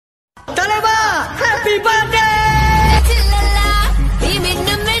Happy birthday!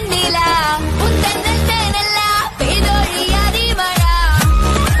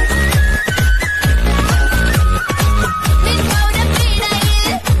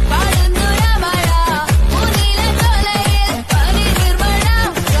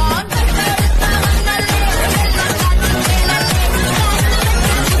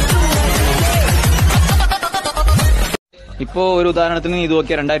 ഇപ്പോൾ ഒരു ഉദാഹരണത്തിന് ഇത്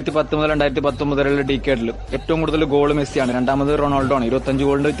നോക്കിയാൽ 2010 മുതൽ 2019 ഡിക്കേഡിൽ ഏറ്റവും കൂടുതൽ ഗോൾ മെസ്സിയാണ്. രണ്ടാമത് റൊണാൾഡോ ആണ്. 25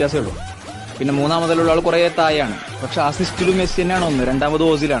 ഗോളിന്റെ വ്യത്യാസമേ ഉള്ളൂ. പിന്നെ മൂന്നാമതിലുള്ള ആൾ കുറെ താഴെയാണ്. പക്ഷെ അസിസ്റ്റിലും മെസ്സി തന്നെയാണ് ഒന്ന്. രണ്ടാമത്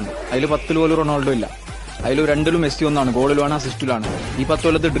ഓസിലാണ്. അതിൽ 10 പോലും റൊണാൾഡോ ഇല്ല. അതിൽ രണ്ടിലും മെസ്സി ഒന്നാണ്. ഗോളിലുമാണ് അസിസ്റ്റിലാണ്. ഈ 10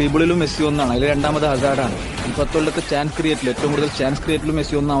 കൊല്ലത്ത് ഡ്രിബിളിലും മെസ്സി ഒന്നാണ്. അതിൽ രണ്ടാമത് ഹസാർഡാണ്. ഈ 10 കൊല്ലത്ത് ചാൻസ് ക്രിയേറ്റിൽ ഏറ്റവും കൂടുതൽ ചാൻസ് ക്രിയേറ്റിലും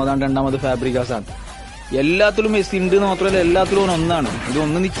മെസ്സി ഒന്നാമതാണ്. രണ്ടാമത് ഫാബ്രിഗാസ് ആണ്. എല്ലാത്തിലും മെസ്സി ഉണ്ട് എന്ന് മാത്രമല്ല എല്ലാത്തിലും ഒന്നാണ്.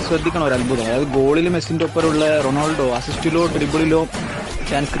 ഇതൊന്നും നീ ശ്രദ്ധിക്കണം, ഒരു അത്ഭുതം. അതായത് ഗോളിൽ മെസ്സിന്റെ ഒപ്പമുള്ള റൊണാൾഡോ അസിസ്റ്റിലോ ഡ്രിബിളിലോ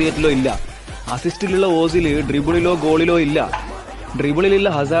ചാൻസ് ക്രിയേറ്റിലോ ഇല്ല. അസിസ്റ്റിലുള്ള ഓസില് ഡ്രിബിളിലോ ഗോളിലോ ഇല്ല. ഡ്രിബിളിലുള്ള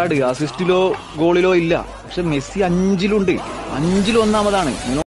ഹസാർഡ് അസിസ്റ്റിലോ ഗോളിലോ ഇല്ല. പക്ഷെ മെസ്സി 5 5-ലും ഒന്നാമതാണ്.